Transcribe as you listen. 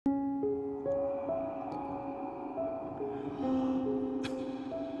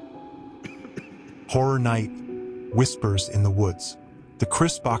Horror night, whispers in the woods. The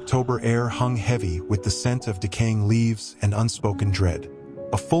crisp October air hung heavy with the scent of decaying leaves and unspoken dread.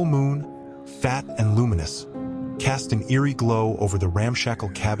 A full moon, fat and luminous, cast an eerie glow over the ramshackle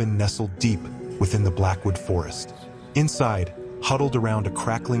cabin nestled deep within the Blackwood Forest. Inside, huddled around a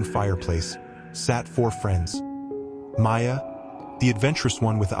crackling fireplace, sat four friends. Maya, the adventurous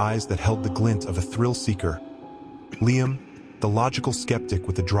one with eyes that held the glint of a thrill-seeker. Liam, the logical skeptic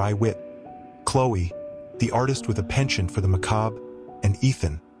with a dry wit. Chloe, the artist with a penchant for the macabre. And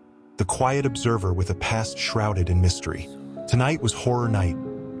Ethan, the quiet observer with a past shrouded in mystery. Tonight was Horror Night,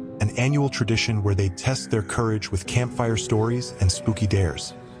 an annual tradition where they'd test their courage with campfire stories and spooky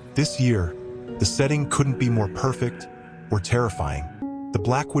dares. This year, the setting couldn't be more perfect or terrifying. The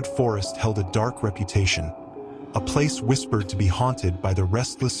Blackwood Forest held a dark reputation, a place whispered to be haunted by the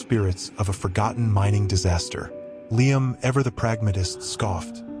restless spirits of a forgotten mining disaster. Liam, ever the pragmatist,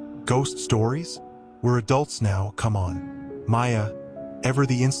 scoffed. Ghost stories? We're adults now, come on. Maya, ever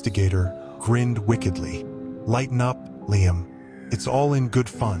the instigator, grinned wickedly. Lighten up, Liam. It's all in good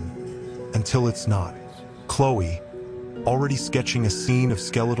fun. Until it's not. Chloe, already sketching a scene of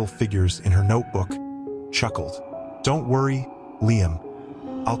skeletal figures in her notebook, chuckled. Don't worry, Liam.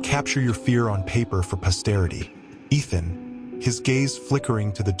 I'll capture your fear on paper for posterity. Ethan, his gaze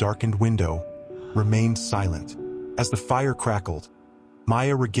flickering to the darkened window, remained silent. As the fire crackled,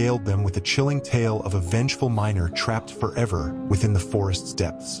 Maya regaled them with a chilling tale of a vengeful miner trapped forever within the forest's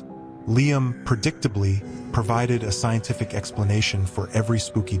depths. Liam, predictably, provided a scientific explanation for every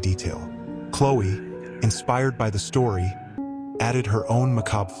spooky detail. Chloe, inspired by the story, added her own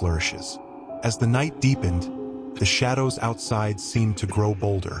macabre flourishes. As the night deepened, the shadows outside seemed to grow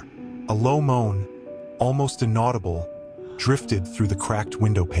bolder. A low moan, almost inaudible, drifted through the cracked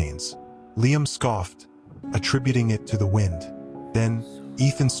window panes. Liam scoffed, attributing it to the wind. Then,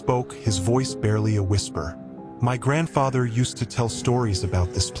 Ethan spoke, his voice barely a whisper. My grandfather used to tell stories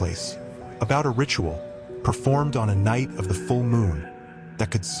about this place, about a ritual performed on a night of the full moon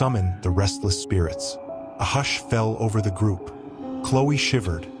that could summon the restless spirits. A hush fell over the group. Chloe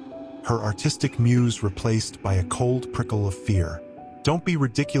shivered, her artistic muse replaced by a cold prickle of fear. Don't be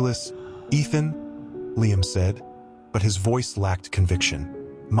ridiculous, Ethan, Liam said, but his voice lacked conviction.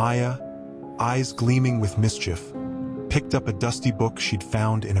 Maya, eyes gleaming with mischief, picked up a dusty book she'd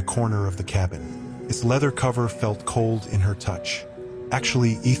found in a corner of the cabin. Its leather cover felt cold in her touch.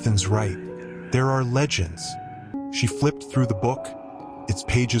 Actually, Ethan's right. There are legends. She flipped through the book, its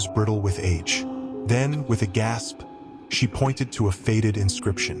pages brittle with age. Then, with a gasp, she pointed to a faded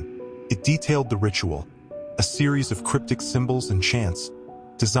inscription. It detailed the ritual, a series of cryptic symbols and chants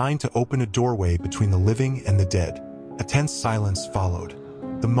designed to open a doorway between the living and the dead. A tense silence followed.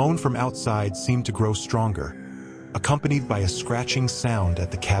 The moan from outside seemed to grow stronger, accompanied by a scratching sound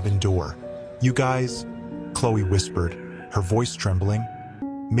at the cabin door. You guys, Chloe whispered, her voice trembling.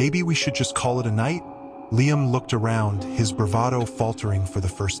 Maybe we should just call it a night? Liam looked around, his bravado faltering for the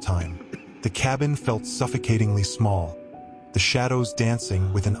first time. The cabin felt suffocatingly small, the shadows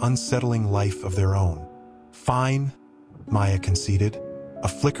dancing with an unsettling life of their own. Fine, Maya conceded, a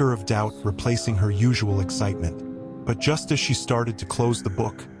flicker of doubt replacing her usual excitement. But just as she started to close the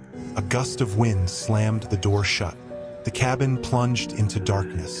book, a gust of wind slammed the door shut. The cabin plunged into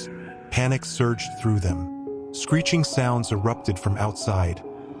darkness. Panic surged through them. Screeching sounds erupted from outside,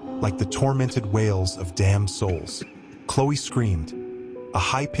 like the tormented wails of damned souls. Chloe screamed, a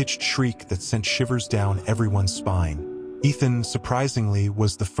high-pitched shriek that sent shivers down everyone's spine. Ethan, surprisingly,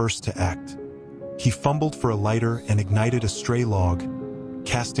 was the first to act. He fumbled for a lighter and ignited a stray log,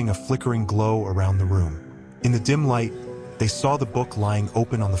 casting a flickering glow around the room. In the dim light, they saw the book lying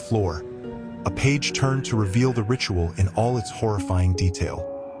open on the floor. A page turned to reveal the ritual in all its horrifying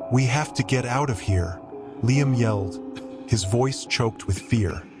detail. We have to get out of here, Liam yelled, his voice choked with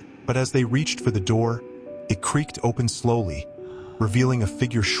fear. But as they reached for the door, it creaked open slowly, revealing a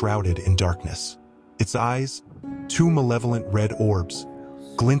figure shrouded in darkness. Its eyes, two malevolent red orbs,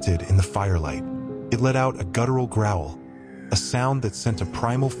 glinted in the firelight. It let out a guttural growl, a sound that sent a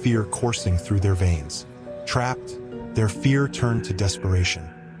primal fear coursing through their veins. Trapped, their fear turned to desperation.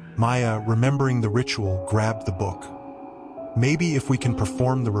 Maya, remembering the ritual, grabbed the book. Maybe if we can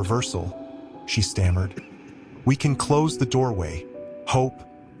perform the reversal, she stammered. We can close the doorway. Hope,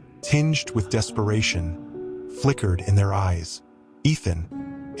 tinged with desperation, flickered in their eyes.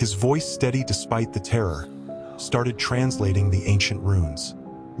 Ethan, his voice steady despite the terror, started translating the ancient runes.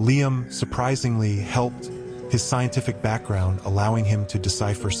 Liam, surprisingly, helped, his scientific background allowing him to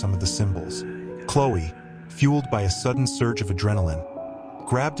decipher some of the symbols. Chloe, fueled by a sudden surge of adrenaline,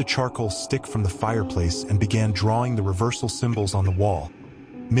 grabbed a charcoal stick from the fireplace and began drawing the reversal symbols on the wall,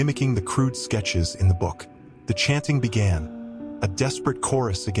 mimicking the crude sketches in the book. The chanting began, a desperate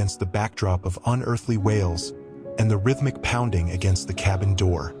chorus against the backdrop of unearthly wails and the rhythmic pounding against the cabin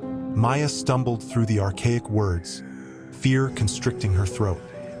door. Maya stumbled through the archaic words, fear constricting her throat.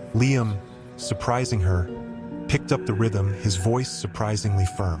 Liam, surprising her, picked up the rhythm, his voice surprisingly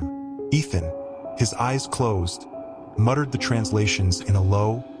firm. Ethan, his eyes closed, muttered the translations in a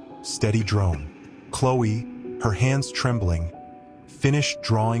low, steady drone. Chloe, her hands trembling, finished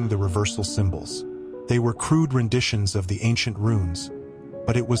drawing the reversal symbols. They were crude renditions of the ancient runes,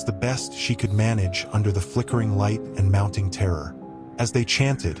 but it was the best she could manage under the flickering light and mounting terror. As they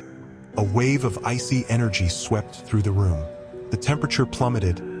chanted, a wave of icy energy swept through the room. The temperature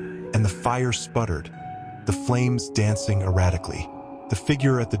plummeted, and the fire sputtered, the flames dancing erratically. The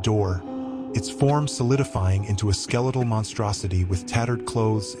figure at the door, its form solidifying into a skeletal monstrosity with tattered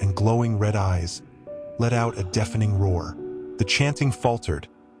clothes and glowing red eyes, let out a deafening roar. The chanting faltered,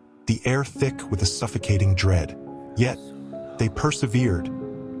 the air thick with a suffocating dread. Yet, they persevered,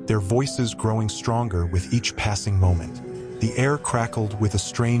 their voices growing stronger with each passing moment. The air crackled with a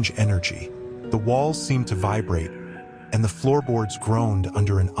strange energy. The walls seemed to vibrate, and the floorboards groaned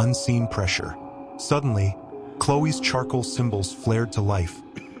under an unseen pressure. Suddenly, Chloe's charcoal symbols flared to life,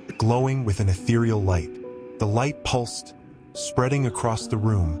 glowing with an ethereal light. The light pulsed, spreading across the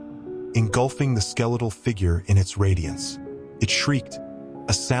room, engulfing the skeletal figure in its radiance. It shrieked,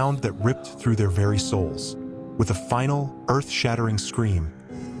 a sound that ripped through their very souls. With a final, earth-shattering scream,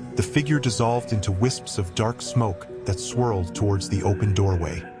 the figure dissolved into wisps of dark smoke that swirled towards the open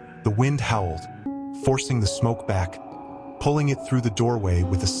doorway. The wind howled, forcing the smoke back, pulling it through the doorway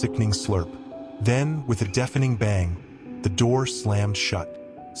with a sickening slurp. Then, with a deafening bang, the door slammed shut.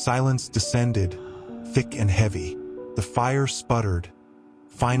 Silence descended, thick and heavy. The fire sputtered,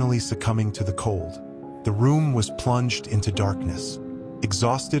 finally succumbing to the cold. The room was plunged into darkness.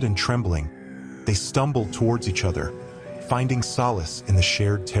 Exhausted and trembling, they stumbled towards each other, finding solace in the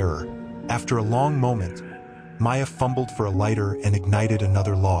shared terror. After a long moment, Maya fumbled for a lighter and ignited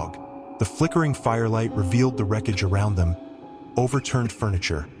another log. The flickering firelight revealed the wreckage around them, overturned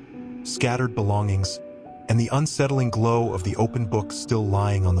furniture, scattered belongings, and the unsettling glow of the open book still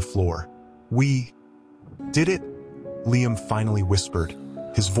lying on the floor. "We did it," Liam finally whispered,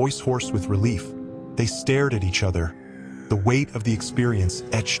 his voice hoarse with relief. They stared at each other, the weight of the experience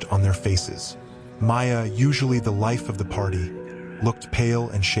etched on their faces. Maya, usually the life of the party, looked pale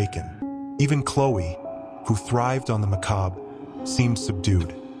and shaken. Even Chloe, who thrived on the macabre, seemed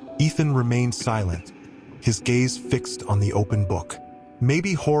subdued. Ethan remained silent, his gaze fixed on the open book.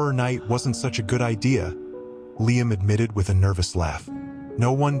 "Maybe horror night wasn't such a good idea," Liam admitted with a nervous laugh.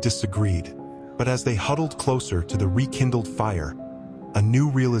 No one disagreed, but as they huddled closer to the rekindled fire, a new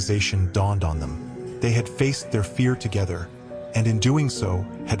realization dawned on them. They had faced their fear together, and in doing so,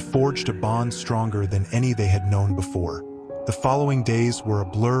 had forged a bond stronger than any they had known before. The following days were a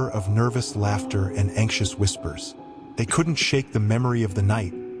blur of nervous laughter and anxious whispers. They couldn't shake the memory of the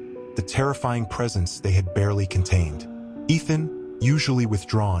night, the terrifying presence they had barely contained. Ethan, usually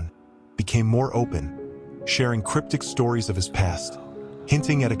withdrawn, became more open, sharing cryptic stories of his past,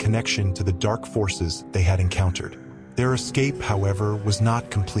 hinting at a connection to the dark forces they had encountered. Their escape, however, was not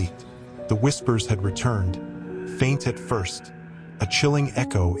complete. The whispers had returned, faint at first, a chilling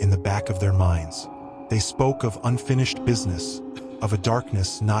echo in the back of their minds. They spoke of unfinished business, of a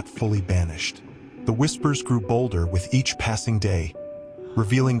darkness not fully banished. The whispers grew bolder with each passing day,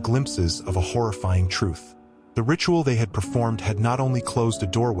 revealing glimpses of a horrifying truth. The ritual they had performed had not only closed a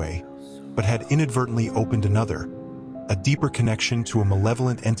doorway, but had inadvertently opened another, a deeper connection to a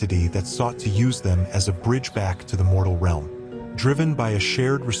malevolent entity that sought to use them as a bridge back to the mortal realm. Driven by a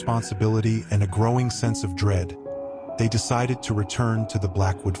shared responsibility and a growing sense of dread, they decided to return to the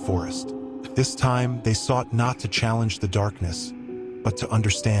Blackwood Forest. This time, they sought not to challenge the darkness, but to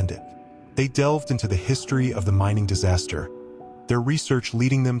understand it. They delved into the history of the mining disaster, their research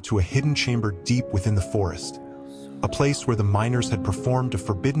leading them to a hidden chamber deep within the forest, a place where the miners had performed a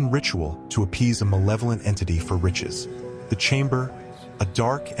forbidden ritual to appease a malevolent entity for riches. The chamber, a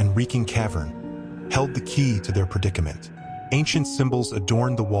dark and reeking cavern, held the key to their predicament. Ancient symbols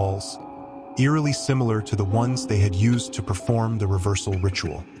adorned the walls, eerily similar to the ones they had used to perform the reversal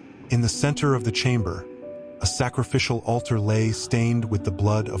ritual. In the center of the chamber, a sacrificial altar lay stained with the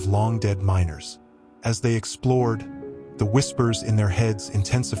blood of long-dead miners. As they explored, the whispers in their heads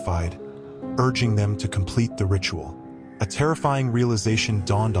intensified, urging them to complete the ritual. A terrifying realization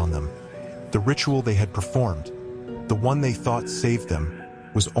dawned on them. The ritual they had performed, the one they thought saved them,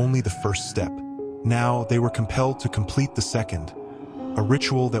 was only the first step. Now they were compelled to complete the second, a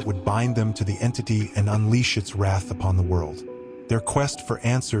ritual that would bind them to the entity and unleash its wrath upon the world. Their quest for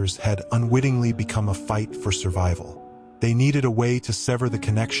answers had unwittingly become a fight for survival. They needed a way to sever the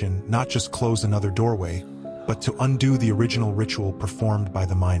connection, not just close another doorway, but to undo the original ritual performed by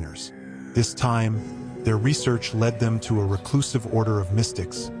the miners. This time, their research led them to a reclusive order of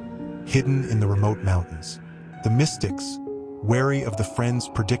mystics, hidden in the remote mountains. The mystics, wary of the friends'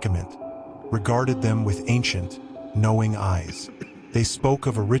 predicament, regarded them with ancient, knowing eyes. They spoke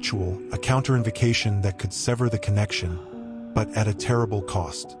of a ritual, a counter-invocation that could sever the connection, but at a terrible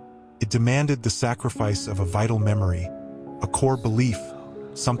cost. It demanded the sacrifice of a vital memory, a core belief,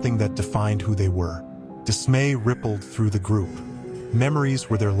 something that defined who they were. Dismay rippled through the group. Memories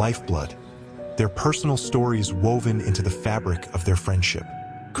were their lifeblood, their personal stories woven into the fabric of their friendship.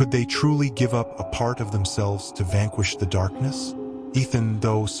 Could they truly give up a part of themselves to vanquish the darkness? Ethan,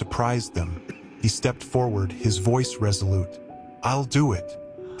 though, surprised them. He stepped forward, his voice resolute. "I'll do it."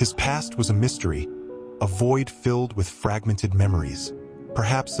 His past was a mystery, a void filled with fragmented memories.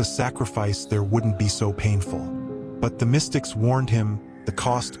 Perhaps a sacrifice there wouldn't be so painful. But the mystics warned him the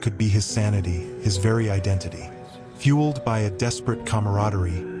cost could be his sanity, his very identity. Fueled by a desperate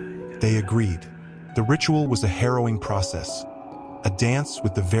camaraderie, they agreed. The ritual was a harrowing process, a dance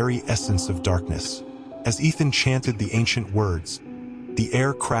with the very essence of darkness. As Ethan chanted the ancient words, the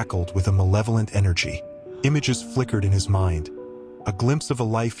air crackled with a malevolent energy. Images flickered in his mind, a glimpse of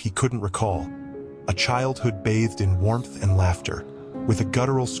a life he couldn't recall, a childhood bathed in warmth and laughter. With a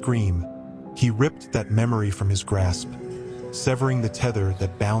guttural scream, he ripped that memory from his grasp, severing the tether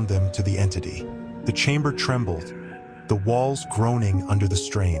that bound them to the entity. The chamber trembled, the walls groaning under the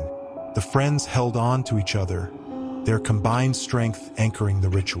strain. The friends held on to each other, their combined strength anchoring the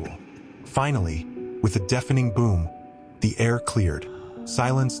ritual. Finally, with a deafening boom, the air cleared.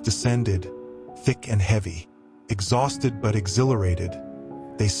 Silence descended, thick and heavy. Exhausted but exhilarated,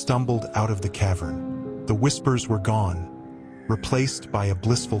 they stumbled out of the cavern. The whispers were gone, replaced by a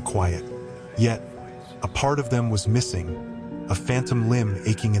blissful quiet. Yet, a part of them was missing, a phantom limb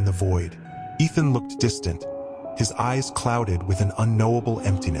aching in the void. Ethan looked distant, his eyes clouded with an unknowable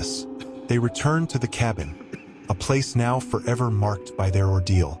emptiness. They returned to the cabin, a place now forever marked by their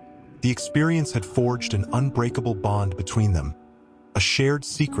ordeal. The experience had forged an unbreakable bond between them, a shared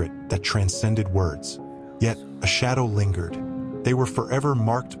secret that transcended words. Yet, a shadow lingered. They were forever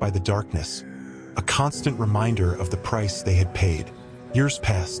marked by the darkness, a constant reminder of the price they had paid. Years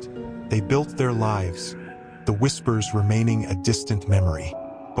passed. They built their lives, the whispers remaining a distant memory.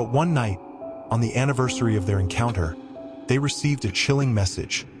 But one night, on the anniversary of their encounter, they received a chilling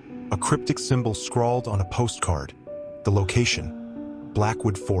message, a cryptic symbol scrawled on a postcard. The location,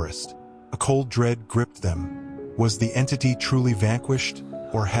 Blackwood Forest. A cold dread gripped them. Was the entity truly vanquished,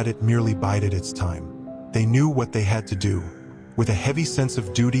 or had it merely bided its time? They knew what they had to do. With a heavy sense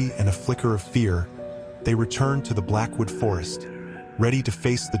of duty and a flicker of fear, they returned to the Blackwood Forest, ready to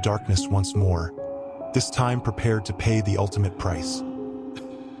face the darkness once more, this time prepared to pay the ultimate price.